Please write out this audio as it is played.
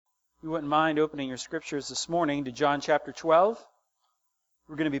you wouldn't mind opening your scriptures this morning to John chapter 12.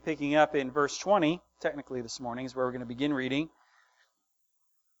 We're going to be picking up in verse 20. Technically this morning is where we're going to begin reading.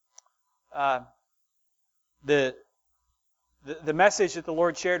 The message that the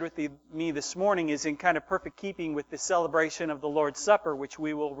Lord shared with me this morning is in kind of perfect keeping with the celebration of the Lord's Supper, which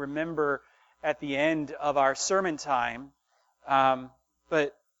we will remember at the end of our sermon time.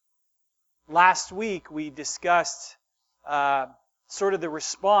 But last week we discussed sort of the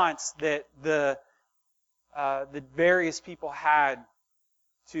response that the various people had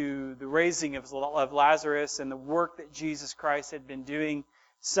to the raising of Lazarus and the work that Jesus Christ had been doing.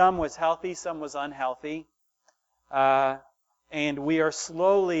 Some was healthy, some was unhealthy. And we are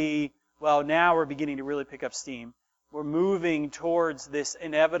slowly, well, now we're beginning to really pick up steam. We're moving towards this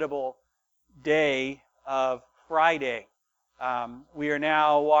inevitable day of Friday. We are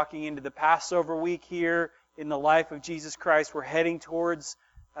now walking into the Passover week here in the life of Jesus Christ. We're heading towards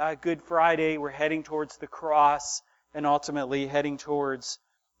Good Friday. We're heading towards the cross and ultimately heading towards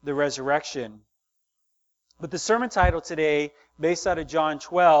the resurrection. But the sermon title today, based out of John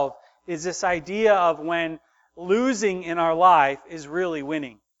 12, is this idea of when losing in our life is really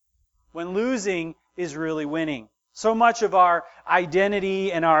winning. When losing is really winning. So much of our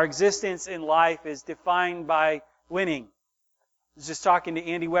identity and our existence in life is defined by winning. I was just talking to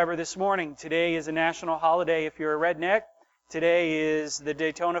Andy Weber this morning. Today is a national holiday if you're a redneck. Today is the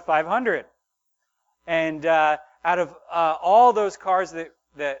Daytona 500. And out of all those cars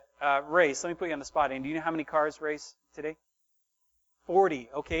that race, let me put you on the spot, Andy. Do you know how many cars race today? 40,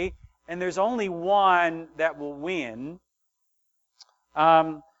 okay? And there's only one that will win.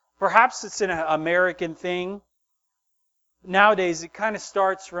 Perhaps it's an American thing. Nowadays, it kind of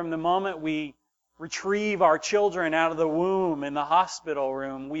starts from the moment we retrieve our children out of the womb in the hospital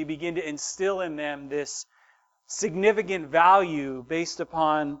room. We begin to instill in them this significant value based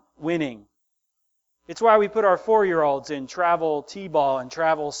upon winning. It's why we put our 4-year-olds in travel t-ball and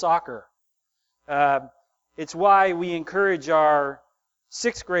travel soccer. It's why we encourage our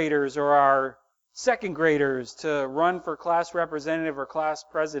 6th graders or our 2nd graders to run for class representative or class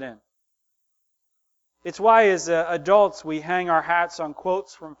president. It's why as adults we hang our hats on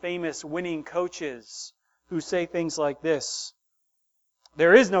quotes from famous winning coaches who say things like this: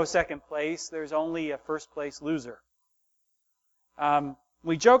 "There is no second place, there's only a first place loser."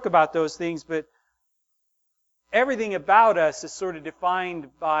 We joke about those things, but everything about us is sort of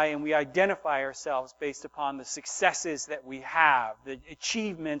defined by, and we identify ourselves based upon the successes that we have, the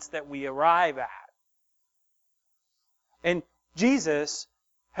achievements that we arrive at. And Jesus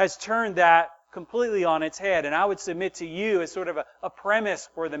has turned that completely on its head. And I would submit to you as sort of a premise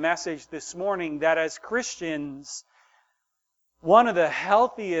for the message this morning that as Christians, one of the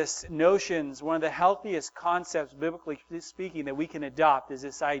healthiest notions, one of the healthiest concepts, biblically speaking, that we can adopt is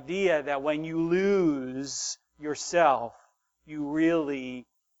this idea that when you lose yourself, you really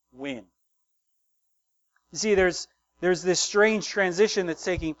win. You see, there's this strange transition that's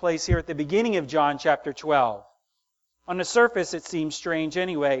taking place here at the beginning of John chapter 12. On the surface, it seems strange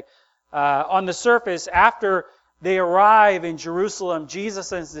anyway. On the surface, after they arrive in Jerusalem,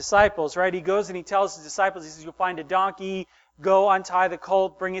 Jesus and his disciples, right? He goes and he tells his disciples, he says, "You'll find a donkey, go untie the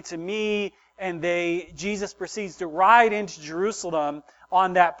colt, bring it to me." And Jesus proceeds to ride into Jerusalem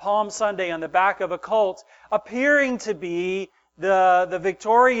on that Palm Sunday on the back of a colt, appearing to be the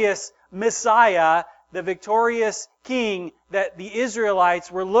victorious Messiah, the victorious king that the Israelites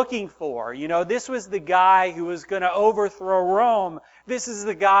were looking for. You know, this was the guy who was going to overthrow Rome. This is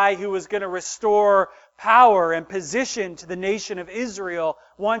the guy who was going to restore power and position to the nation of Israel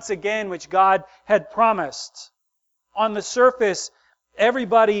once again, which God had promised. On the surface,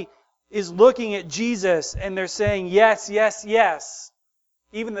 everybody is looking at Jesus and they're saying, "Yes, yes, yes."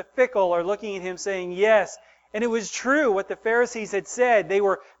 Even the fickle are looking at him saying, "Yes." And it was true what the Pharisees had said.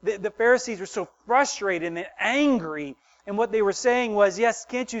 The Pharisees were so frustrated and angry. And what they were saying was, "Yes,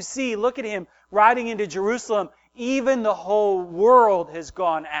 can't you see? Look at him riding into Jerusalem. Even the whole world has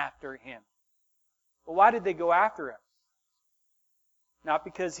gone after him." But why did they go after him? Not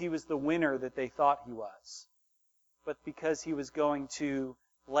because he was the winner that they thought he was, but because he was going to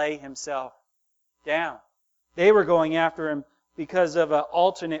lay himself down. They were going after him because of an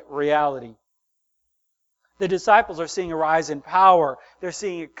alternate reality. The disciples are seeing a rise in power. They're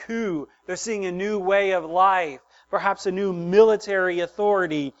seeing a coup. They're seeing a new way of life, perhaps a new military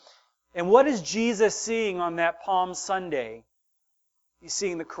authority. And what is Jesus seeing on that Palm Sunday? He's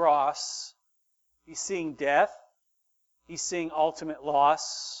seeing the cross. He's seeing death. He's seeing ultimate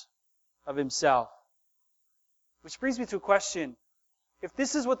loss of himself. Which brings me to a question. If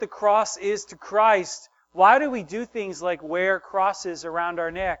this is what the cross is to Christ, why do we do things like wear crosses around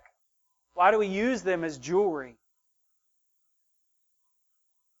our neck? Why do we use them as jewelry?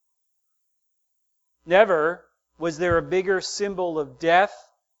 Never was there a bigger symbol of death,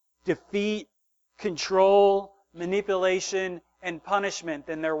 defeat, control, manipulation, and punishment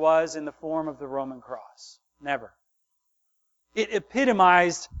than there was in the form of the Roman cross. Never. It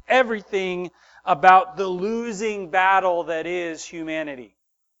epitomized everything about the losing battle that is humanity.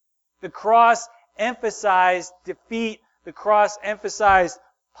 The cross emphasized defeat. The cross emphasized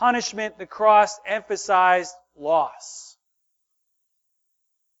punishment. The cross emphasized loss.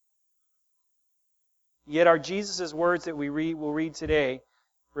 Yet our Jesus' words that we'll read today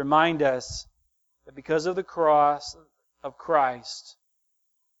remind us that because of the cross of Christ,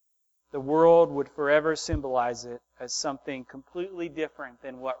 the world would forever symbolize it as something completely different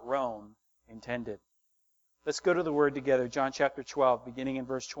than what Rome intended. Let's go to the Word together, John chapter 12, beginning in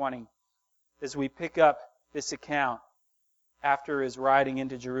verse 20, as we pick up this account after his riding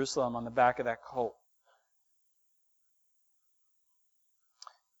into Jerusalem on the back of that colt.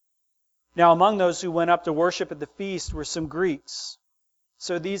 Now among those who went up to worship at the feast were some Greeks.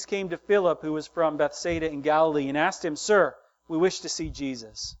 So these came to Philip, who was from Bethsaida in Galilee, and asked him, "Sir, we wish to see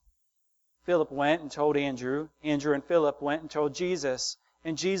Jesus." Philip went and told Andrew. Andrew and Philip went and told Jesus.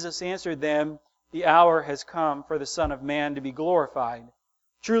 And Jesus answered them, "The hour has come for the Son of Man to be glorified.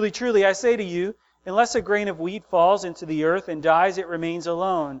 Truly, truly, I say to you, unless a grain of wheat falls into the earth and dies, it remains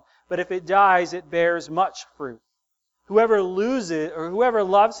alone. But if it dies, it bears much fruit. Whoever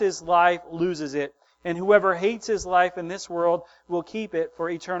loves his life loses it, and whoever hates his life in this world will keep it for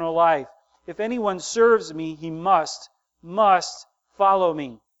eternal life. If anyone serves me, he must follow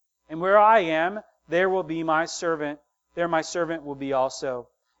me. And where I am, there will be my servant. There my servant will be also.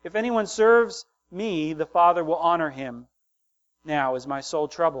 If anyone serves me, the Father will honor him. Now is my soul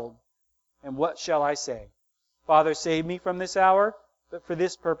troubled, and what shall I say? Father, save me from this hour, but for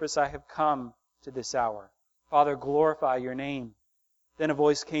this purpose I have come to this hour. Father, glorify your name." Then a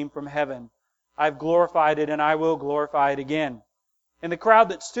voice came from heaven, "I have glorified it, and I will glorify it again." And the crowd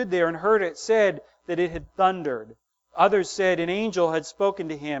that stood there and heard it said that it had thundered. Others said an angel had spoken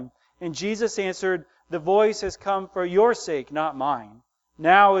to him. And Jesus answered, "The voice has come for your sake, not mine.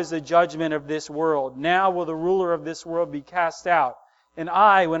 Now is the judgment of this world. Now will the ruler of this world be cast out. And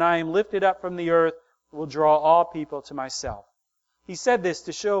I, when I am lifted up from the earth, will draw all people to myself." He said this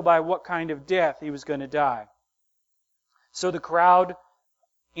to show by what kind of death he was going to die. So the crowd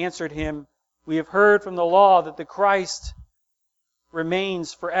answered him, "We have heard from the law that the Christ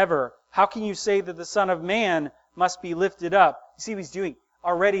remains forever. How can you say that the Son of Man must be lifted up?" You see what he's doing?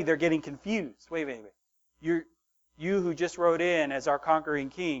 Already they're getting confused. Wait. You who just rode in as our conquering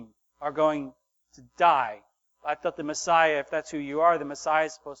king are going to die. I thought the Messiah, if that's who you are, the Messiah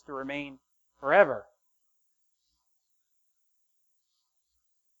is supposed to remain forever.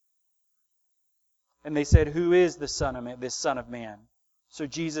 And they said, "Who is this Son of Man?" So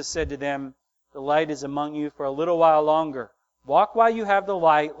Jesus said to them, "The light is among you for a little while longer. Walk while you have the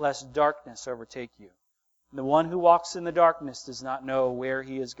light, lest darkness overtake you. And the one who walks in the darkness does not know where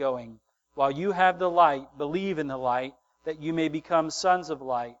he is going. While you have the light, believe in the light, that you may become sons of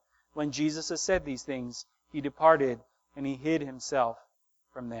light." When Jesus had said these things, he departed, and he hid himself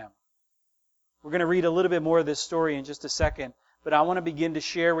from them. We're going to read a little bit more of this story in just a second, but I want to begin to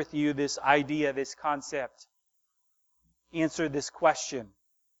share with you this idea, this concept. Answer this question.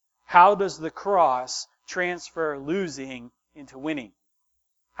 How does the cross transfer losing into winning?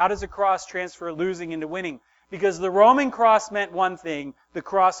 How does the cross transfer losing into winning? Because the Roman cross meant one thing, the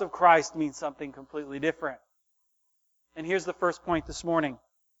cross of Christ means something completely different. And here's the first point this morning.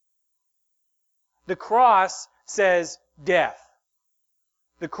 The cross says death.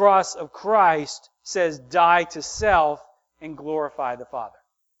 The cross of Christ says die to self and glorify the Father.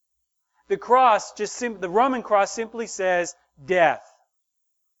 The Roman cross simply says death.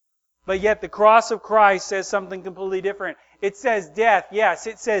 But yet the cross of Christ says something completely different. It says death, yes.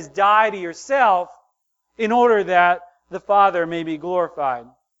 It says die to yourself in order that the Father may be glorified.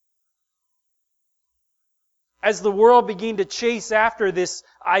 As the world began to chase after this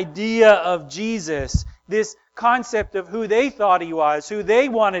idea of Jesus, this concept of who they thought he was, who they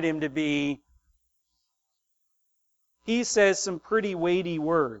wanted him to be, he says some pretty weighty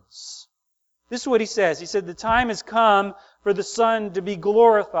words. This is what he says. He said, "The time has come for the Son to be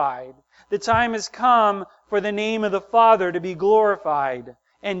glorified. The time has come for the name of the Father to be glorified.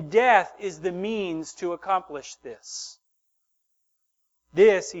 And death is the means to accomplish this."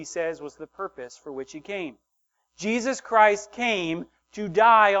 This, he says, was the purpose for which he came. Jesus Christ came to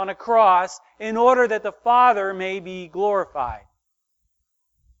die on a cross in order that the Father may be glorified.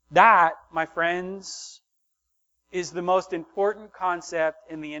 That, my friends, is the most important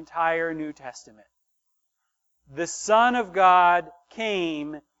concept in the entire New Testament. The Son of God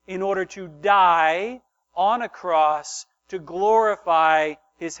came in order to die on a cross to glorify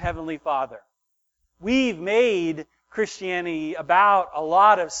His Heavenly Father. We've made Christianity about a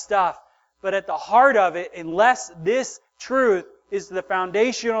lot of stuff, but at the heart of it, unless this truth is the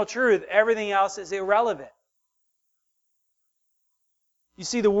foundational truth, everything else is irrelevant. You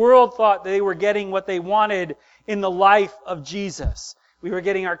see, the world thought they were getting what they wanted in the life of Jesus. We were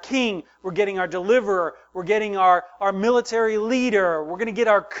getting our king, we're getting our deliverer, we're getting our military leader, we're going to get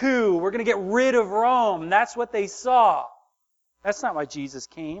our coup, we're going to get rid of Rome. That's what they saw. That's not why Jesus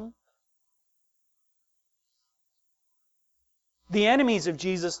came. The enemies of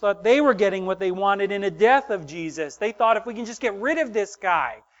Jesus thought they were getting what they wanted in a death of Jesus. They thought if we can just get rid of this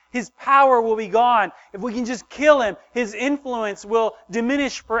guy, his power will be gone. If we can just kill him, his influence will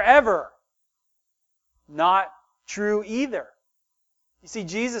diminish forever. Not true either. You see,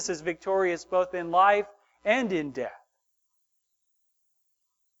 Jesus is victorious both in life and in death.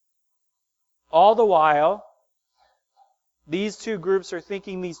 All the while, these two groups are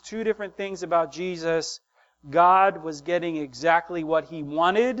thinking these two different things about Jesus. God was getting exactly what He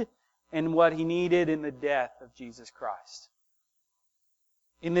wanted and what He needed in the death of Jesus Christ.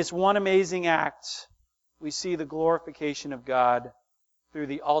 In this one amazing act, we see the glorification of God through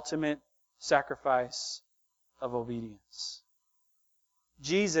the ultimate sacrifice of obedience.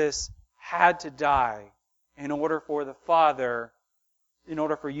 Jesus had to die in order for the Father, in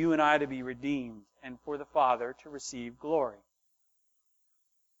order for you and I to be redeemed, and for the Father to receive glory.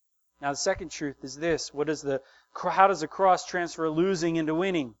 Now, the second truth is this. How does the cross transfer losing into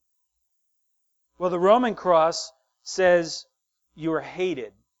winning? Well, the Roman cross says you are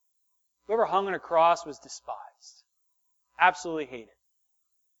hated. Whoever hung on a cross was despised. Absolutely hated.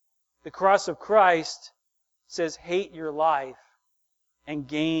 The cross of Christ says hate your life and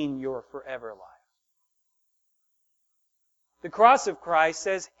gain your forever life. The cross of Christ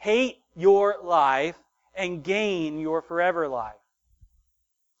says hate your life and gain your forever life.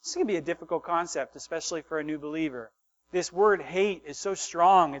 This can be a difficult concept, especially for a new believer. This word hate is so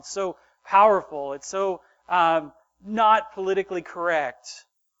strong, it's so powerful, it's so not politically correct.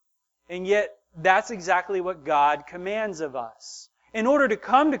 And yet, that's exactly what God commands of us. In order to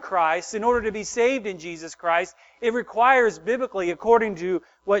come to Christ, in order to be saved in Jesus Christ, it requires biblically, according to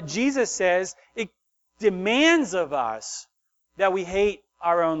what Jesus says, it demands of us that we hate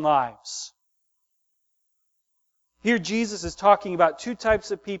our own lives. Here Jesus is talking about two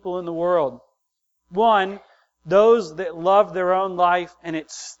types of people in the world. One, those that love their own life and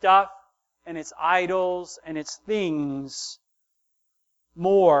its stuff and its idols and its things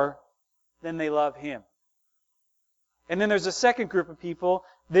more than they love Him. And then there's a second group of people.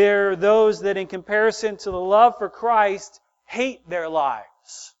 They're those that in comparison to the love for Christ hate their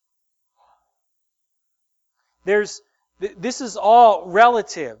lives. This is all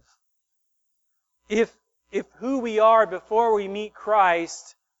relative. If who we are before we meet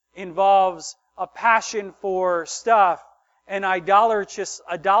Christ involves a passion for stuff, an idolatrous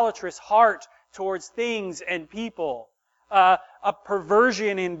heart towards things and people, a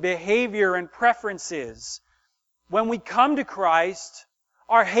perversion in behavior and preferences, when we come to Christ,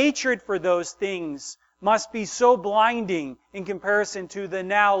 our hatred for those things must be so blinding in comparison to the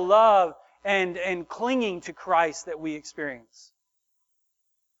now love and clinging to Christ that we experience.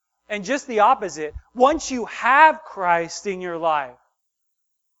 And just the opposite, once you have Christ in your life,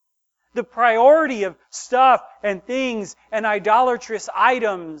 the priority of stuff and things and idolatrous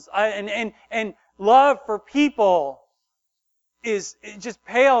items and love for people it just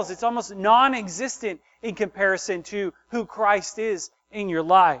pales. It's almost non-existent in comparison to who Christ is in your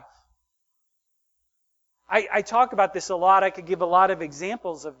life. I talk about this a lot. I could give a lot of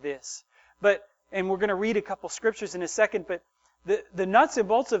examples of this. And we're going to read a couple scriptures in a second, but the nuts and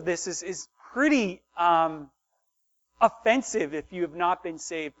bolts of this is pretty offensive if you have not been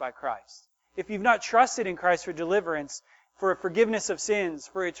saved by Christ. If you've not trusted in Christ for deliverance, for forgiveness of sins,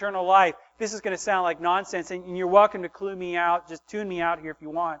 for eternal life, this is going to sound like nonsense, and you're welcome to clue me out. Just tune me out here if you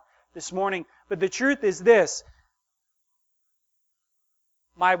want this morning. But the truth is this.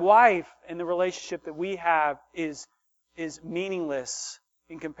 My wife and the relationship that we have is meaningless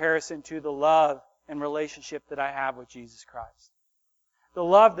in comparison to the love and relationship that I have with Jesus Christ. The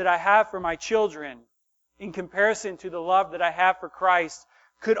love that I have for my children in comparison to the love that I have for Christ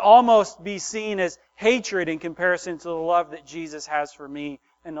could almost be seen as hatred in comparison to the love that Jesus has for me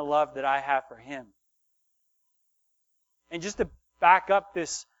and the love that I have for Him. And just to back up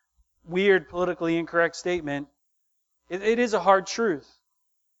this weird, politically incorrect statement, it is a hard truth.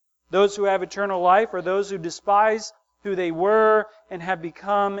 Those who have eternal life are those who despise who they were and have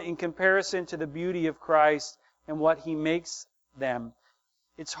become in comparison to the beauty of Christ and what He makes them.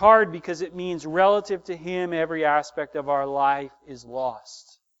 It's hard because it means relative to Him, every aspect of our life is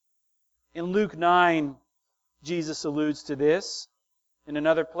lost. In Luke 9, Jesus alludes to this. In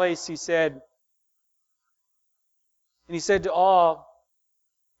another place, He said, and He said to all,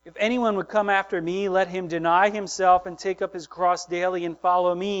 "If anyone would come after me, let him deny himself and take up his cross daily and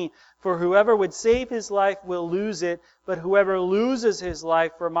follow me. For whoever would save his life will lose it, but whoever loses his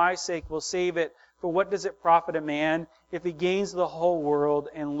life for my sake will save it. For what does it profit a man if he gains the whole world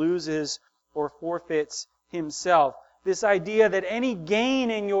and loses or forfeits himself?" This idea that any gain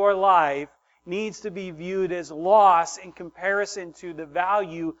in your life needs to be viewed as loss in comparison to the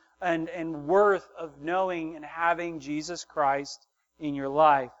value and worth of knowing and having Jesus Christ in your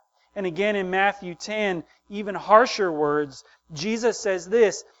life. And again in Matthew 10, even harsher words, Jesus says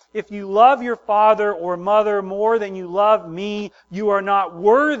this, "If you love your father or mother more than you love me, you are not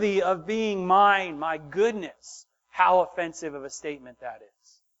worthy of being mine." My goodness, how offensive of a statement that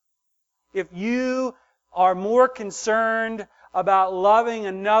is. If you are more concerned about loving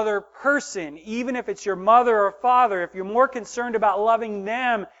another person, even if it's your mother or father, if you're more concerned about loving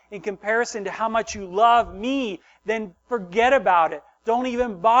them in comparison to how much you love me, then forget about it. Don't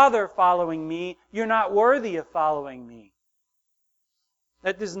even bother following me. You're not worthy of following me.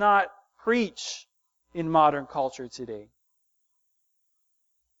 That does not preach in modern culture today.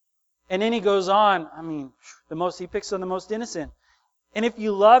 And then he goes on, he picks on the most innocent. "And if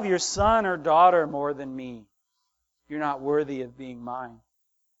you love your son or daughter more than me, you're not worthy of being mine.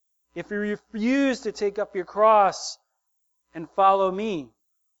 If you refuse to take up your cross and follow me,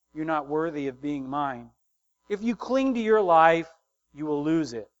 you're not worthy of being mine. If you cling to your life, you will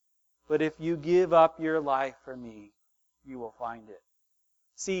lose it. But if you give up your life for me, you will find it."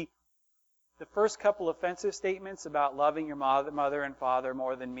 See, the first couple offensive statements about loving your mother and father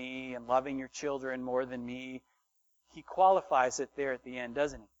more than me and loving your children more than me, he qualifies it there at the end,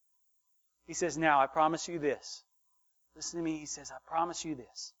 doesn't he? He says, "Now, I promise you this." Listen to me, he says, "I promise you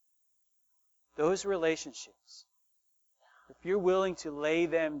this. Those relationships, if you're willing to lay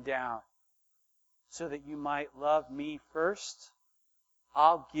them down so that you might love me first,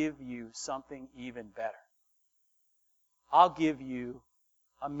 I'll give you something even better. I'll give you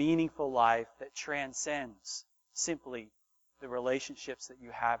a meaningful life that transcends simply the relationships that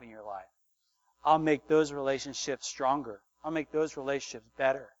you have in your life. I'll make those relationships stronger. I'll make those relationships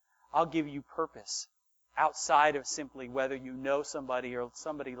better. I'll give you purpose outside of simply whether you know somebody or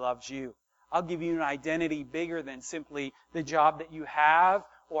somebody loves you. I'll give you an identity bigger than simply the job that you have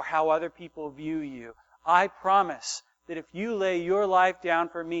or how other people view you. I promise that if you lay your life down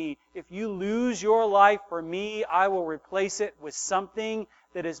for me, if you lose your life for me, I will replace it with something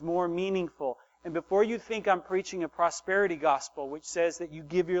that is more meaningful." And before you think I'm preaching a prosperity gospel, which says that you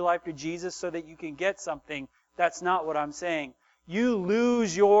give your life to Jesus so that you can get something, that's not what I'm saying. You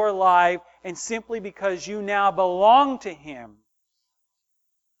lose your life, and simply because you now belong to Him,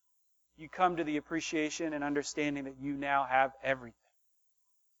 you come to the appreciation and understanding that you now have everything.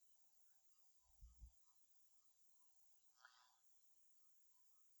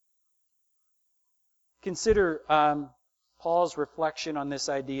 Consider Paul's reflection on this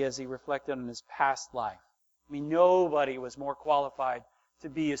idea as he reflected on his past life. Nobody was more qualified to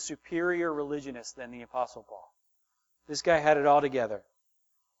be a superior religionist than the Apostle Paul. This guy had it all together.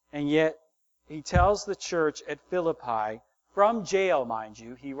 And yet, he tells the church at Philippi, from jail, mind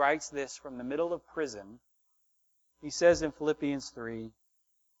you, he writes this from the middle of prison. He says in Philippians 3,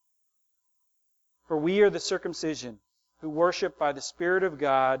 "For we are the circumcision, who worship by the Spirit of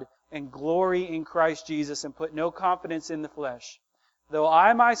God and glory in Christ Jesus and put no confidence in the flesh. Though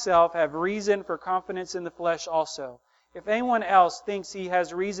I myself have reason for confidence in the flesh also. If anyone else thinks he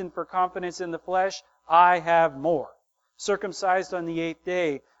has reason for confidence in the flesh, I have more. Circumcised on the 8th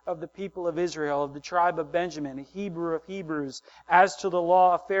day, of the people of Israel, of the tribe of Benjamin, a Hebrew of Hebrews, as to the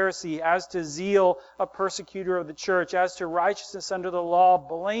law, a Pharisee, as to zeal, a persecutor of the church, as to righteousness under the law,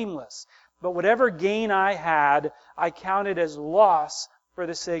 blameless. But whatever gain I had, I counted as loss for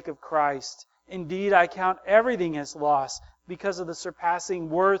the sake of Christ. Indeed, I count everything as loss because of the surpassing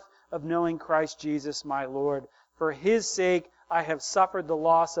worth of knowing Christ Jesus my Lord. For His sake I have suffered the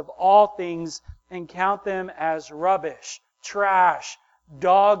loss of all things and count them as rubbish, trash,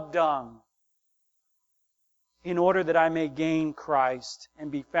 dog dung, in order that I may gain Christ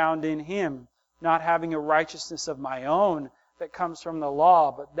and be found in Him, not having a righteousness of my own that comes from the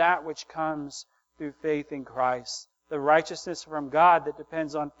law, but that which comes through faith in Christ, the righteousness from God that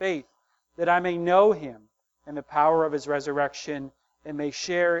depends on faith, that I may know Him and the power of His resurrection and may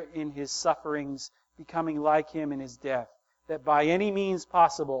share in His sufferings, becoming like Him in His death, that by any means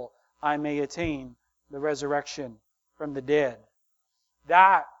possible I may attain the resurrection from the dead.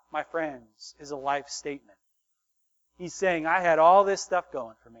 That, my friends, is a life statement. He's saying, I had all this stuff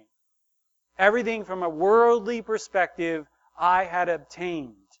going for me. Everything from a worldly perspective I had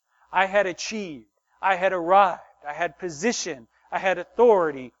obtained. I had achieved. I had arrived. I had position. I had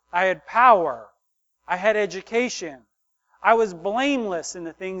authority. I had power. I had education. I was blameless in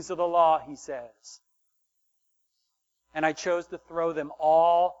the things of the law, he says. And I chose to throw them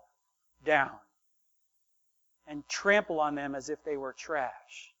all down and trample on them as if they were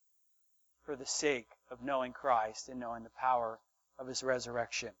trash for the sake of knowing Christ and knowing the power of His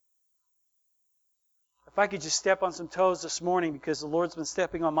resurrection. If I could just step on some toes this morning, because the Lord's been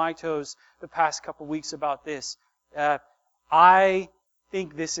stepping on my toes the past couple weeks about this, I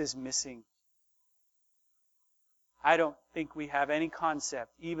think this is missing. I don't think we have any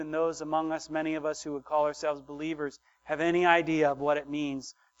concept, even those among us, many of us who would call ourselves believers, have any idea of what it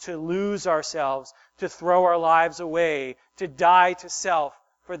means to lose ourselves, to throw our lives away, to die to self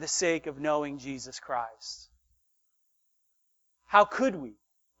for the sake of knowing Jesus Christ. How could we,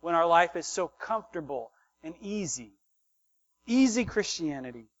 when our life is so comfortable and easy? Easy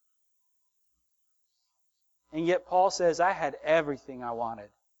Christianity. And yet Paul says, I had everything I wanted.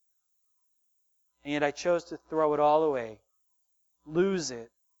 And yet I chose to throw it all away, lose it,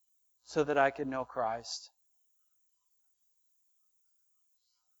 so that I could know Christ.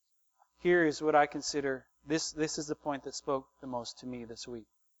 Here is what I consider, this is the point that spoke the most to me this week.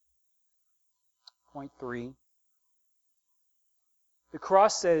 Point 3. The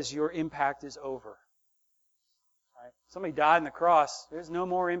cross says your impact is over. Right? Somebody died on the cross, there's no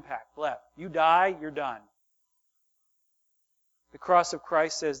more impact left. You die, you're done. The cross of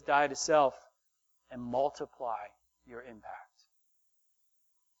Christ says die to self and multiply your impact.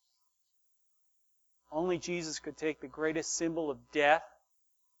 Only Jesus could take the greatest symbol of death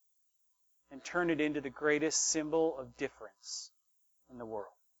and turn it into the greatest symbol of difference in the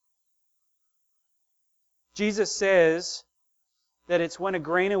world. Jesus says that it's when a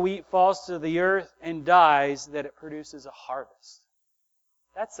grain of wheat falls to the earth and dies that it produces a harvest.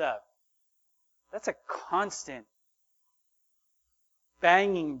 That's a constant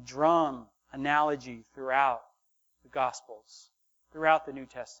banging drum analogy throughout the Gospels, throughout the New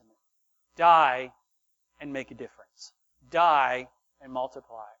Testament. Die and make a difference. Die and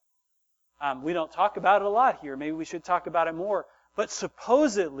multiply. We don't talk about it a lot here. Maybe we should talk about it more. But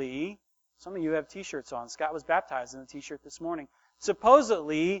supposedly, some of you have t-shirts on. Scott was baptized in a t-shirt this morning.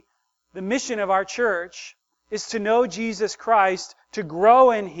 Supposedly, the mission of our church is to know Jesus Christ, to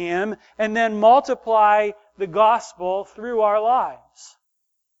grow in Him, and then multiply the gospel through our lives.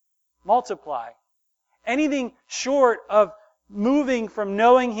 Multiply. Anything short of moving from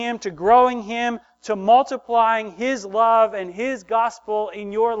knowing Him to growing Him to multiplying His love and His gospel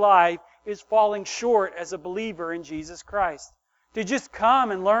in your life is falling short as a believer in Jesus Christ. To just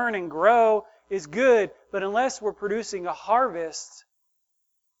come and learn and grow is good, but unless we're producing a harvest,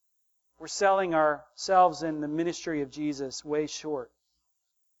 we're selling ourselves in the ministry of Jesus way short.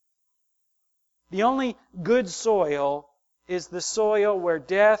 The only good soil is the soil where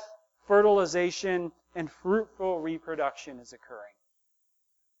death, fertilization, and fruitful reproduction is occurring.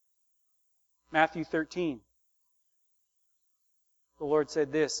 Matthew 13. The Lord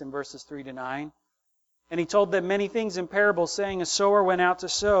said this in verses 3 to 9. And He told them many things in parables, saying, a sower went out to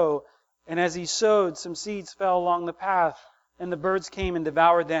sow, and as he sowed, some seeds fell along the path, and the birds came and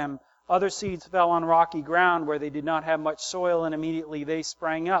devoured them. Other seeds fell on rocky ground where they did not have much soil, and immediately they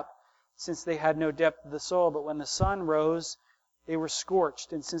sprang up, since they had no depth of the soil. But when the sun rose, they were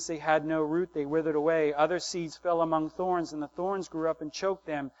scorched, and since they had no root, they withered away. Other seeds fell among thorns, and the thorns grew up and choked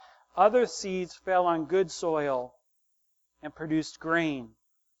them. Other seeds fell on good soil and produced grain,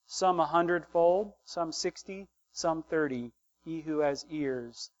 some 100-fold, some 60, some 30. He who has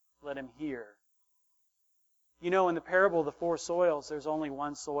ears, let him hear. You know, in the parable of the 4 soils, there's only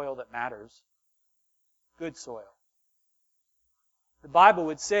one soil that matters. Good soil. The Bible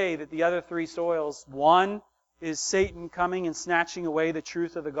would say that the other 3 soils, one is Satan coming and snatching away the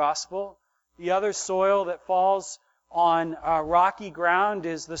truth of the gospel. The other soil that falls on rocky ground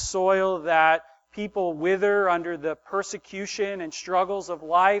is the soil that people wither under the persecution and struggles of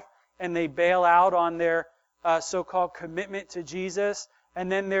life, and they bail out on their so-called commitment to Jesus.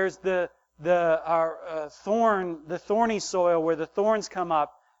 And then there's the thorny soil where the thorns come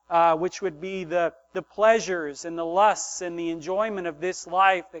up, which would be the pleasures and the lusts and the enjoyment of this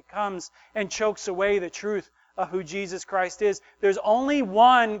life that comes and chokes away the truth of who Jesus Christ is. There's only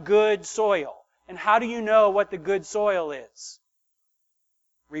one good soil. And how do you know what the good soil is?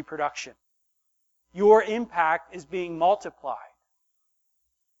 reproduction. Your impact is being multiplied.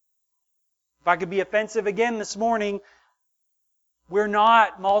 If I could be offensive again this morning, we're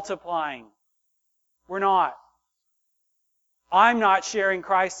not multiplying. We're not. I'm not sharing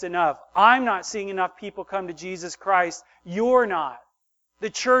Christ enough. I'm not seeing enough people come to Jesus Christ. You're not. The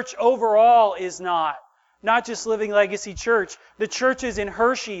church overall is not. Not just Living Legacy Church. The churches in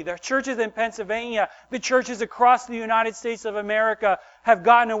Hershey, the churches in Pennsylvania, the churches across the United States of America have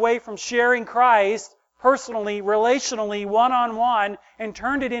gotten away from sharing Christ personally, relationally, one-on-one, and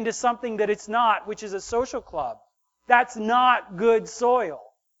turned it into something that it's not, which is a social club. That's not good soil.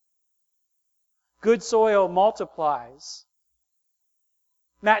 Good soil multiplies.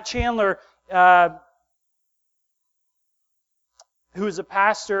 Matt Chandler, who is a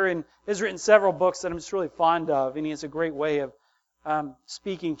pastor and has written several books that I'm just really fond of, and he has a great way of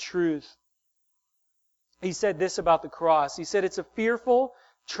speaking truth. He said this about the cross. He said, it's a fearful,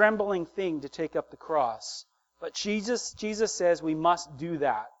 trembling thing to take up the cross. But Jesus says we must do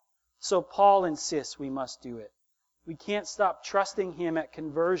that. So Paul insists we must do it. We can't stop trusting Him at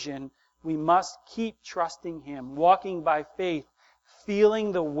conversion. We must keep trusting Him, walking by faith,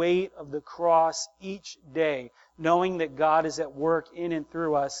 feeling the weight of the cross each day, knowing that God is at work in and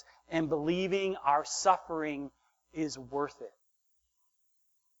through us, and believing our suffering is worth it.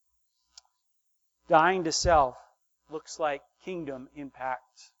 Dying to self looks like kingdom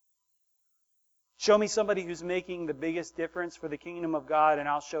impact. Show me somebody who's making the biggest difference for the kingdom of God, and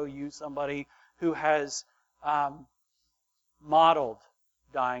I'll show you somebody who has modeled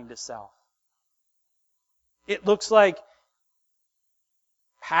dying to self. It looks like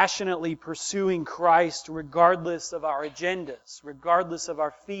passionately pursuing Christ regardless of our agendas, regardless of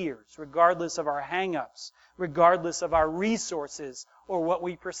our fears, regardless of our hang-ups, regardless of our resources or what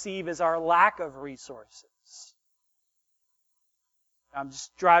we perceive as our lack of resources. I'm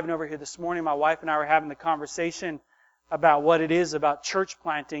just driving over here this morning. My wife and I were having the conversation about what it is about church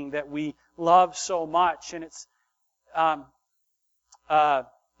planting that we love so much. And it's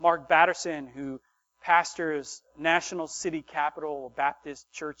Mark Batterson, who pastors National City Capital Baptist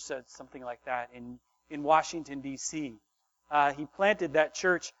Church, something like that, in Washington, D.C. He planted that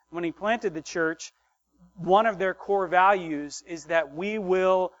church. When he planted the church, one of their core values is that we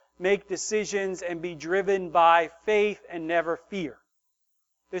will make decisions and be driven by faith and never fear.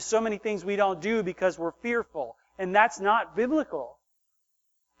 There's so many things we don't do because we're fearful, and that's not biblical.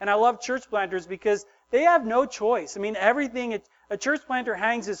 And I love church planters because they have no choice. I mean, everything, a church planter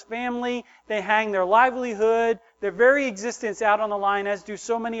hangs his family, they hang their livelihood, their very existence out on the line, as do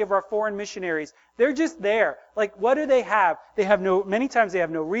so many of our foreign missionaries. They're just there. Like, what do they have? Many times they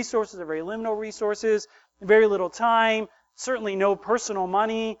have no resources, or very limited resources, very little time, certainly no personal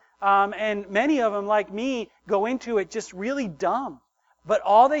money, and many of them, like me, go into it just really dumb. But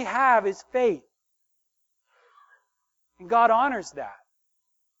all they have is faith. And God honors that.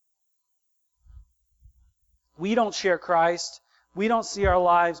 We don't share Christ. We don't see our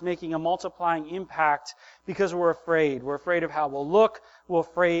lives making a multiplying impact because we're afraid. We're afraid of how we'll look. We're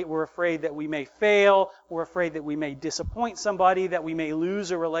afraid that we may fail. We're afraid that we may disappoint somebody, that we may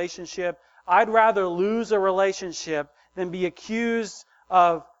lose a relationship. I'd rather lose a relationship than be accused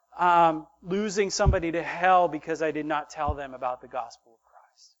of losing somebody to hell because I did not tell them about the gospel of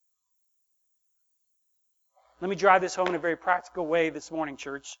Christ. Let me drive this home in a very practical way this morning,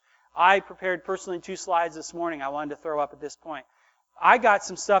 church. I prepared personally 2 slides this morning I wanted to throw up at this point. I got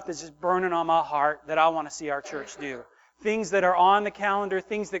some stuff that's just burning on my heart that I want to see our church do. Things that are on the calendar,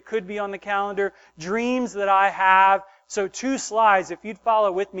 things that could be on the calendar, dreams that I have. So 2 slides, if you'd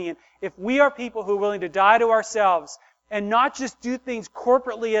follow with me. And if we are people who are willing to die to ourselves and not just do things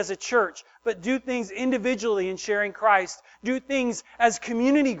corporately as a church, but do things individually in sharing Christ, do things as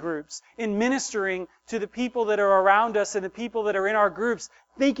community groups in ministering to the people that are around us and the people that are in our groups,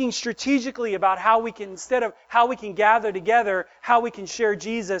 thinking strategically about how we can, instead of how we can gather together, how we can share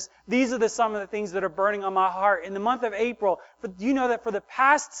Jesus. These are some of the things that are burning on my heart. In the month of April, do you know that for the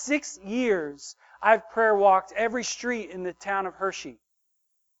past 6 years, I've prayer walked every street in the town of Hershey.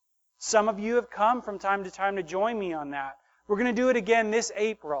 Some of you have come from time to time to join me on that. We're going to do it again this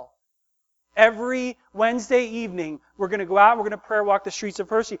April. Every Wednesday evening, we're going to go out and we're going to prayer walk the streets of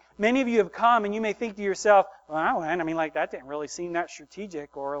Hershey. Many of you have come and you may think to yourself, well, I went. I mean, that didn't really seem that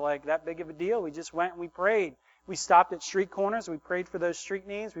strategic or that big of a deal. We just went and we prayed. We stopped at street corners. We prayed for those street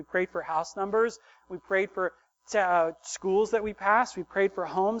names. We prayed for house numbers. We prayed for schools that we passed. We prayed for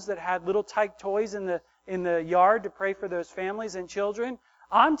homes that had little tyke toys in the yard to pray for those families and children.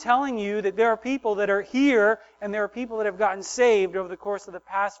 I'm telling you that there are people that are here and there are people that have gotten saved over the course of the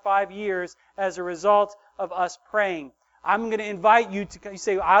past 5 years as a result of us praying. I'm going to invite you to, you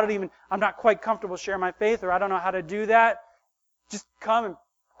say, I'm not quite comfortable sharing my faith, or I don't know how to do that. Just come and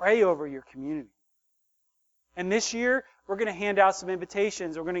pray over your community. And this year, we're going to hand out some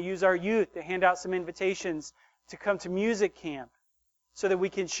invitations. We're going to use our youth to hand out some invitations to come to music camp so that we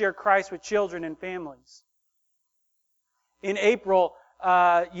can share Christ with children and families. In April,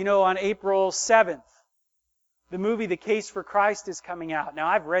 on April 7th, the movie The Case for Christ is coming out. Now,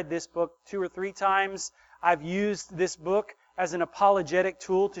 I've read this book 2 or 3 times. I've used this book as an apologetic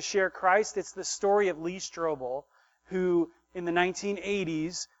tool to share Christ. It's the story of Lee Strobel, who in the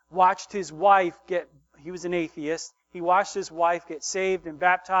 1980s watched his wife he was an atheist, he watched his wife get saved and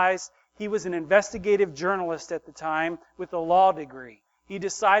baptized. He was an investigative journalist at the time with a law degree. He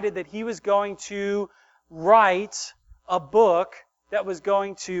decided that he was going to write a book that was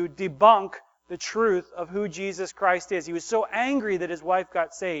going to debunk the truth of who Jesus Christ is. He was so angry that his wife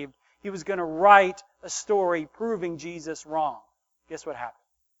got saved, he was going to write a story proving Jesus wrong. Guess what happened?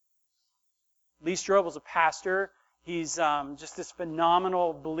 Lee Strobel's a pastor. He's just this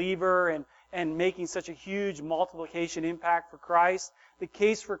phenomenal believer and making such a huge multiplication impact for Christ. The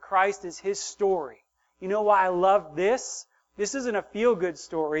Case for Christ is his story. You know why I love this? This isn't a feel-good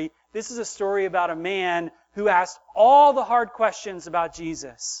story. This is a story about a man who asked all the hard questions about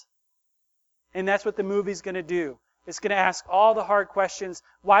Jesus. And that's what the movie's going to do. It's going to ask all the hard questions.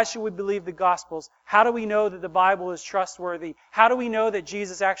 Why should we believe the Gospels? How do we know that the Bible is trustworthy? How do we know that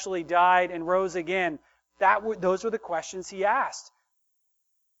Jesus actually died and rose again? Those were the questions he asked.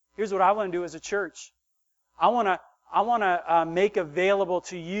 Here's what I want to do as a church. I want to make available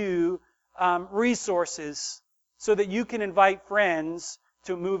to you resources so that you can invite friends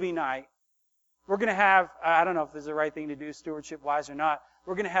to movie night. We're going to have, I don't know if this is the right thing to do stewardship-wise or not,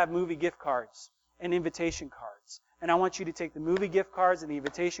 we're going to have movie gift cards and invitation cards. And I want you to take the movie gift cards and the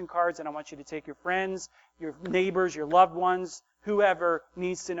invitation cards, and I want you to take your friends, your neighbors, your loved ones, whoever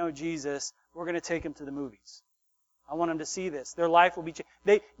needs to know Jesus. We're going to take them to the movies. I want them to see this. Their life will be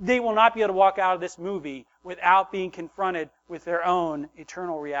changed. They will not be able to walk out of this movie without being confronted with their own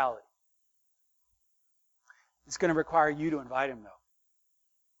eternal reality. It's going to require you to invite them, though.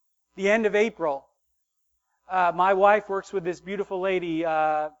 The end of April, my wife works with this beautiful lady,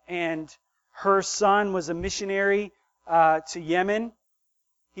 and her son was a missionary to Yemen.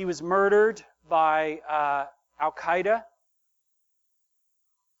 He was murdered by Al-Qaeda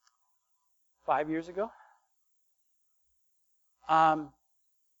 5 years ago. We're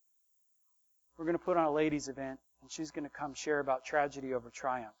going to put on a ladies' event, and she's going to come share about tragedy over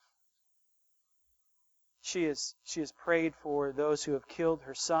triumph. She has prayed for those who have killed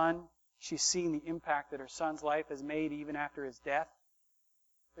her son. She's seen the impact that her son's life has made even after his death.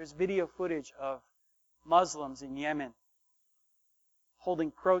 There's video footage of Muslims in Yemen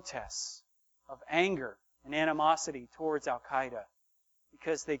holding protests of anger and animosity towards Al-Qaeda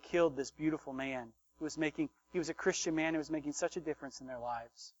because they killed this beautiful man he was a Christian man who was making such a difference in their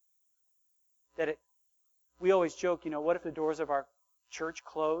lives. We always joke, what if the doors of our church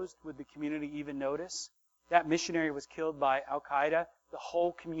closed? Would the community even notice? That missionary was killed by Al-Qaeda. The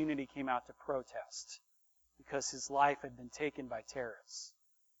whole community came out to protest because his life had been taken by terrorists.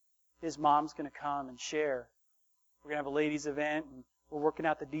 His mom's going to come and share. We're going to have a ladies' event, and we're working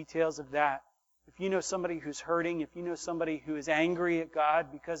out the details of that. If you know somebody who's hurting, if you know somebody who is angry at God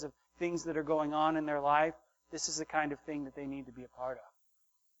because of things that are going on in their life, this is the kind of thing that they need to be a part of.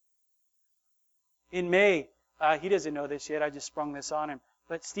 In May, he doesn't know this yet, I just sprung this on him,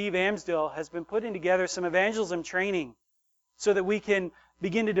 but Steve Amsdale has been putting together some evangelism training so that we can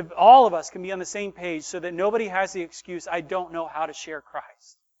begin to, all of us can be on the same page so that nobody has the excuse, I don't know how to share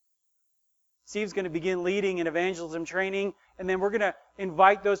Christ. Steve's going to begin leading in evangelism training, and then we're going to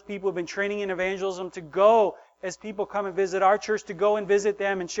invite those people who have been training in evangelism to go, as people come and visit our church, to go and visit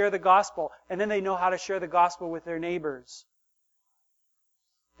them and share the gospel, and then they know how to share the gospel with their neighbors.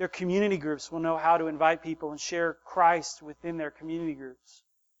 Their community groups will know how to invite people and share Christ within their community groups.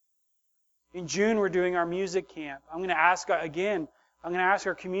 In June, we're doing our music camp. I'm going to ask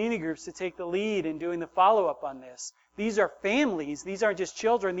our community groups to take the lead in doing the follow-up on this. These are families. These aren't just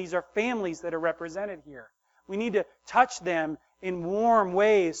children. These are families that are represented here. We need to touch them in warm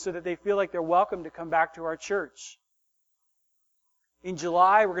ways so that they feel like they're welcome to come back to our church. In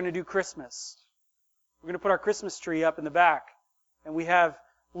July, we're going to do Christmas. We're going to put our Christmas tree up in the back. And we have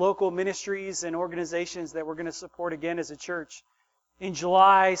local ministries and organizations that we're going to support again as a church. In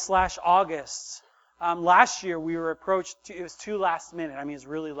July/August, last year we were approached, it was too last minute. It's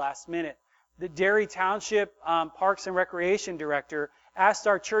really last minute. The Derry Township Parks and Recreation Director asked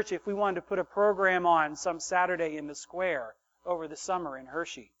our church if we wanted to put a program on some Saturday in the square over the summer in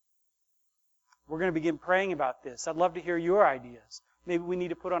Hershey. We're going to begin praying about this. I'd love to hear your ideas. Maybe we need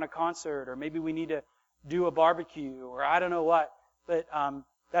to put on a concert, or maybe we need to do a barbecue, or I don't know what. But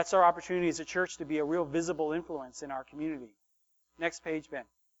that's our opportunity as a church to be a real visible influence in our community. Next page, Ben.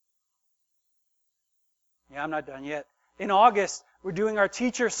 Yeah, I'm not done yet. In August, we're doing our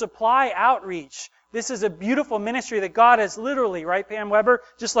teacher supply outreach. This is a beautiful ministry that God has literally, right, Pam Weber,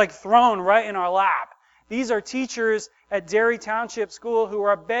 just like thrown right in our lap. These are teachers at Derry Township School who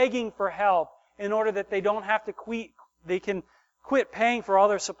are begging for help in order that they don't have to quit paying for all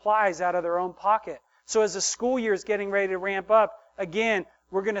their supplies out of their own pocket. So as the school year is getting ready to ramp up, again,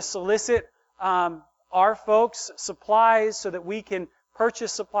 we're going to solicit our folks supplies so that we can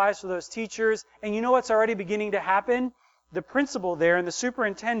purchase supplies for those teachers. And you know what's already beginning to happen? The principal there and the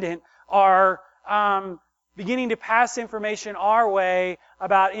superintendent are beginning to pass information our way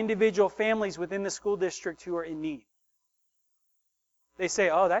about individual families within the school district who are in need. They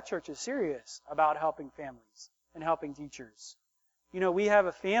say, oh, that church is serious about helping families and helping teachers. You know, we have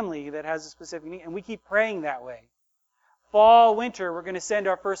a family that has a specific need, and we keep praying that way. Fall, winter, we're going to send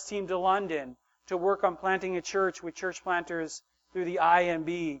our first team to London to work on planting a church with church planters through the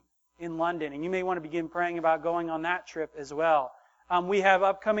IMB in London. And you may want to begin praying about going on that trip as well. We have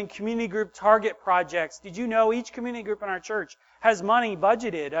upcoming community group target projects. Did you know each community group in our church has money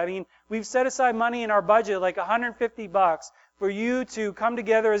budgeted? I mean, we've set aside money in our budget, like $150, for you to come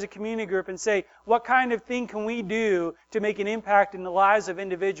together as a community group and say, what kind of thing can we do to make an impact in the lives of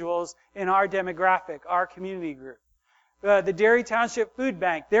individuals in our demographic, our community group? The Derry Township Food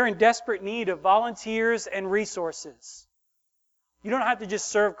Bank, they're in desperate need of volunteers and resources. You don't have to just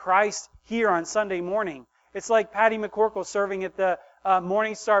serve Christ here on Sunday morning. It's like Patty McCorkle serving at the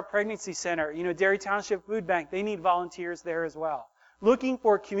Morning Star Pregnancy Center. You know, Derry Township Food Bank, they need volunteers there as well. Looking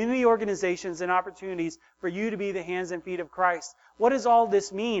for community organizations and opportunities for you to be the hands and feet of Christ. What does all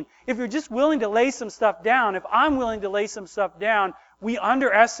this mean? If you're just willing to lay some stuff down, if I'm willing to lay some stuff down, we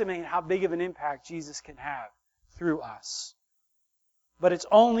underestimate how big of an impact Jesus can have through us. But it's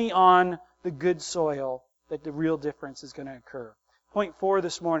only on the good soil that the real difference is going to occur. Point 4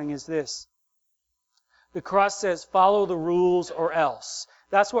 this morning is this. The cross says, follow the rules or else.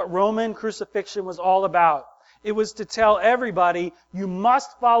 That's what Roman crucifixion was all about. It was to tell everybody, you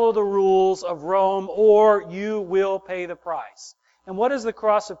must follow the rules of Rome or you will pay the price. And what does the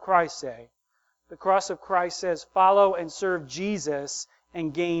cross of Christ say? The cross of Christ says, follow and serve Jesus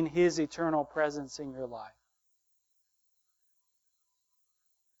and gain His eternal presence in your life.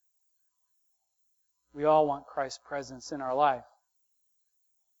 We all want Christ's presence in our life.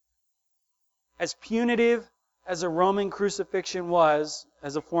 As punitive as a Roman crucifixion was,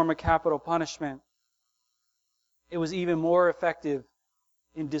 as a form of capital punishment, it was even more effective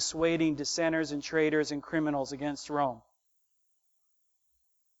in dissuading dissenters and traitors and criminals against Rome.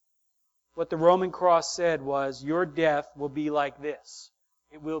 What the Roman cross said was, your death will be like this.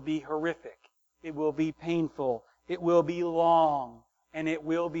 It will be horrific. It will be painful. It will be long. And it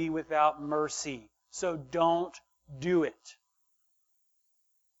will be without mercy. So don't do it.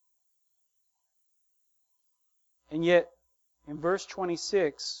 And yet, in verse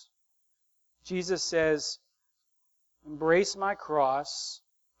 26, Jesus says, embrace my cross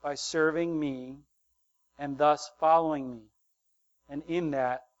by serving me and thus following me. And in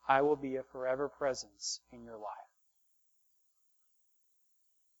that, I will be a forever presence in your life.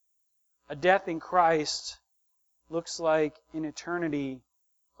 A death in Christ looks like an eternity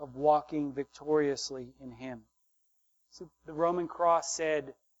of walking victoriously in Him. See, the Roman cross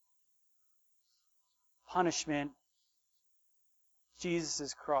said punishment.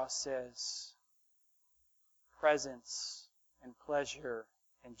 Jesus' cross says presence and pleasure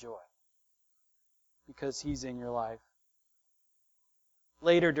and joy because He's in your life.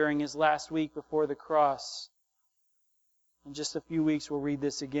 Later, during His last week before the cross, in just a few weeks we'll read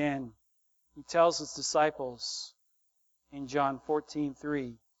this again, He tells His disciples in John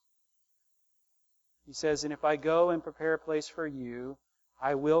 14:3, He says, and if I go and prepare a place for you,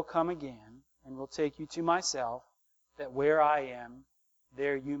 I will come again and will take you to myself, that where I am,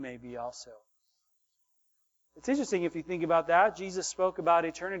 there you may be also. It's interesting if you think about that. Jesus spoke about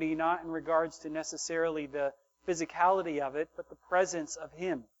eternity not in regards to necessarily the physicality of it, but the presence of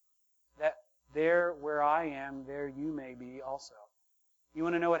Him. That there where I am, there you may be also. You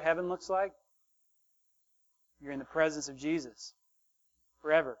want to know what heaven looks like? You're in the presence of Jesus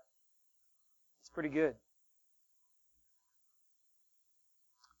forever. It's pretty good.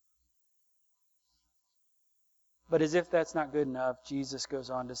 But as if that's not good enough, Jesus goes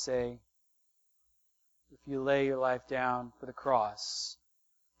on to say, if you lay your life down for the cross,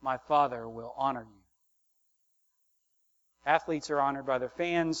 my Father will honor you. Athletes are honored by their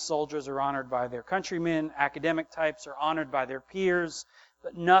fans, soldiers are honored by their countrymen, academic types are honored by their peers,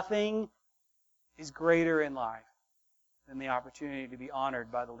 but nothing is greater in life than the opportunity to be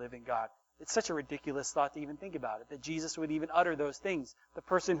honored by the living God. It's such a ridiculous thought to even think about it, that Jesus would even utter those things. The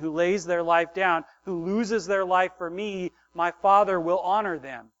person who lays their life down, who loses their life for me, my Father will honor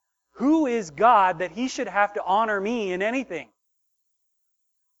them. Who is God that He should have to honor me in anything?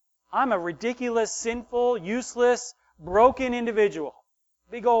 I'm a ridiculous, sinful, useless, broken individual.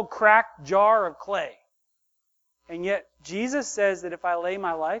 Big old cracked jar of clay. And yet Jesus says that if I lay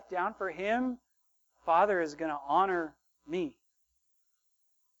my life down for Him, Father is going to honor me.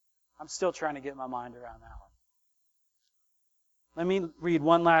 I'm still trying to get my mind around that one. Let me read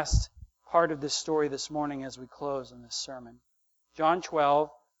one last part of this story this morning as we close on this sermon. John 12,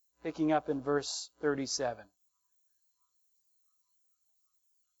 picking up in verse 37.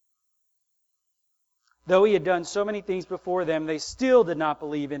 Though He had done so many things before them, they still did not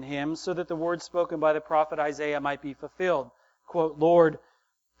believe in Him, so that the word spoken by the prophet Isaiah might be fulfilled. Quote, Lord,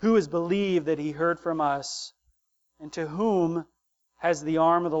 who has believed that He heard from us, and to whom has the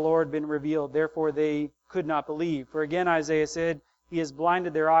arm of the Lord been revealed? Therefore they could not believe. For again Isaiah said, He has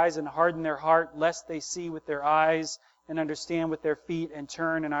blinded their eyes and hardened their heart, lest they see with their eyes and understand with their feet and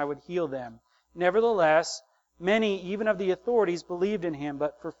turn, and I would heal them. Nevertheless, many, even of the authorities, believed in Him,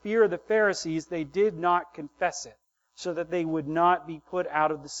 but for fear of the Pharisees, they did not confess it, so that they would not be put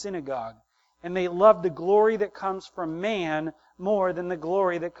out of the synagogue. And they loved the glory that comes from man more than the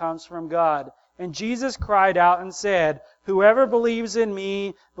glory that comes from God. And Jesus cried out and said, Whoever believes in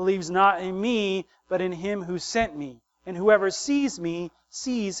me believes not in me, but in Him who sent me. And whoever sees me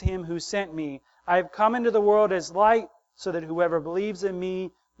sees Him who sent me. I have come into the world as light, so that whoever believes in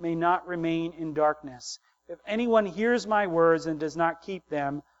me may not remain in darkness. If anyone hears my words and does not keep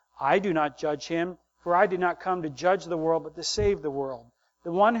them, I do not judge him, for I did not come to judge the world, but to save the world.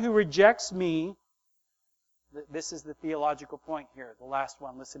 The one who rejects me, this is the theological point here, the last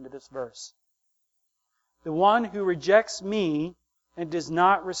one, listen to this verse. The one who rejects me and does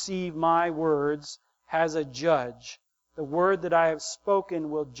not receive my words has a judge. The word that I have spoken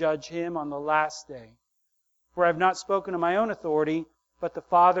will judge him on the last day. For I have not spoken of my own authority, but the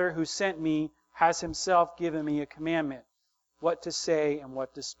Father who sent me has Himself given me a commandment, what to say and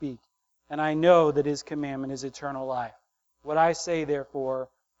what to speak. And I know that His commandment is eternal life. What I say, therefore,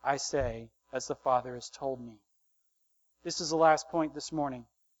 I say as the Father has told me. This is the last point this morning.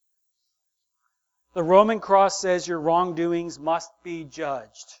 The Roman cross says your wrongdoings must be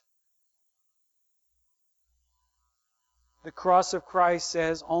judged. The cross of Christ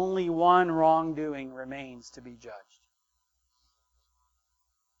says only one wrongdoing remains to be judged.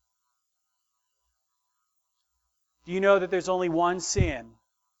 Do you know that there's only one sin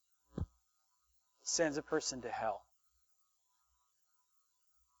that sends a person to hell?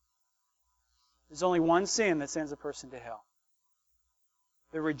 There's only one sin that sends a person to hell.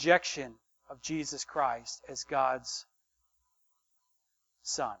 The rejection of Jesus Christ as God's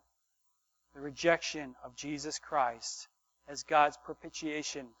Son. The rejection of Jesus Christ as God's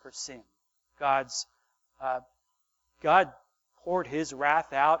propitiation for sin. God poured His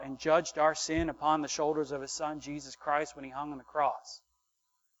wrath out and judged our sin upon the shoulders of His Son, Jesus Christ, when He hung on the cross.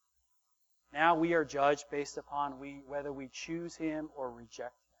 Now we are judged based upon whether we choose Him or reject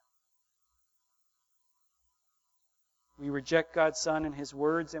Him. We reject God's Son and His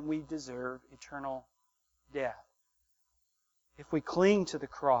words, and we deserve eternal death. If we cling to the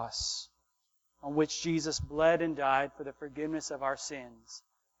cross on which Jesus bled and died for the forgiveness of our sins,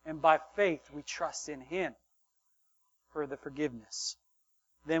 and by faith we trust in Him for the forgiveness,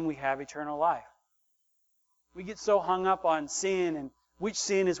 then we have eternal life. We get so hung up on sin and which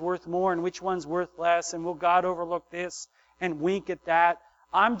sin is worth more and which one's worth less, and will God overlook this and wink at that.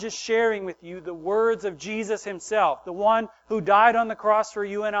 I'm just sharing with you the words of Jesus Himself, the one who died on the cross for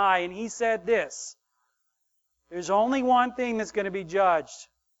you and I, and He said this, there's only one thing that's going to be judged.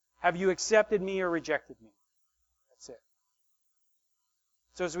 Have you accepted me or rejected me? That's it.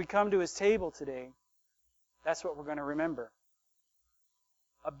 So as we come to His table today, that's what we're going to remember.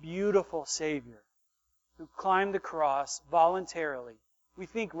 A beautiful Savior who climbed the cross voluntarily. We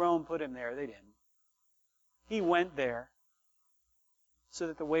think Rome put Him there. They didn't. He went there so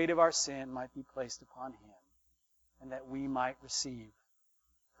that the weight of our sin might be placed upon Him and that we might receive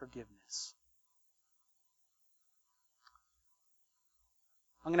forgiveness.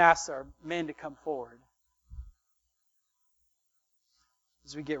 I'm going to ask our men to come forward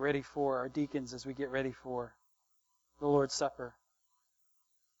as we get ready for, our deacons, as we get ready for the Lord's Supper.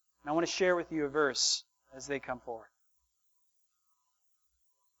 And I want to share with you a verse as they come forward.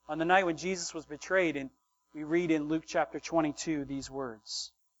 On the night when Jesus was betrayed in We read in Luke chapter 22 these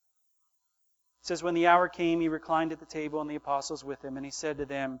words. It says, when the hour came, he reclined at the table and the apostles with him, and he said to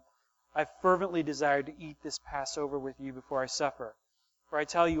them, I fervently desired to eat this Passover with you before I suffer. For I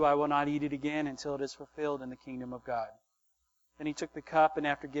tell you, I will not eat it again until it is fulfilled in the kingdom of God. Then he took the cup, and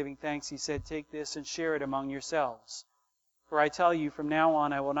after giving thanks, he said, take this and share it among yourselves. For I tell you, from now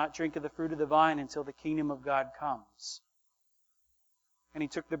on I will not drink of the fruit of the vine until the kingdom of God comes. And he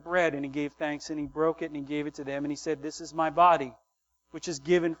took the bread, and he gave thanks, and he broke it, and he gave it to them, and he said, this is my body, which is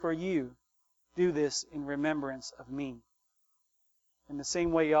given for you. Do this in remembrance of me. In the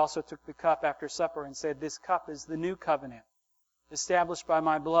same way, he also took the cup after supper and said, this cup is the new covenant, established by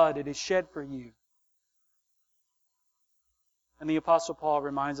my blood. It is shed for you. And the Apostle Paul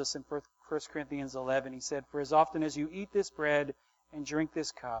reminds us in 1 Corinthians 11, he said, for as often as you eat this bread and drink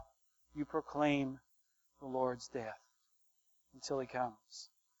this cup, you proclaim the Lord's death until he comes.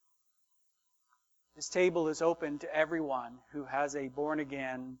 This table is open to everyone who has a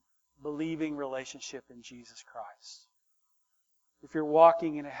born-again, believing relationship in Jesus Christ. If you're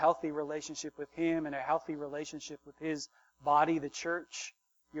walking in a healthy relationship with Him and a healthy relationship with His body, the church,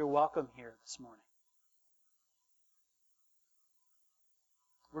 you're welcome here this morning.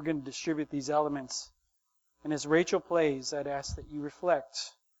 We're going to distribute these elements. And as Rachel plays, I'd ask that you reflect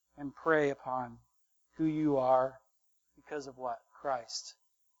and pray upon who you are because of what? Christ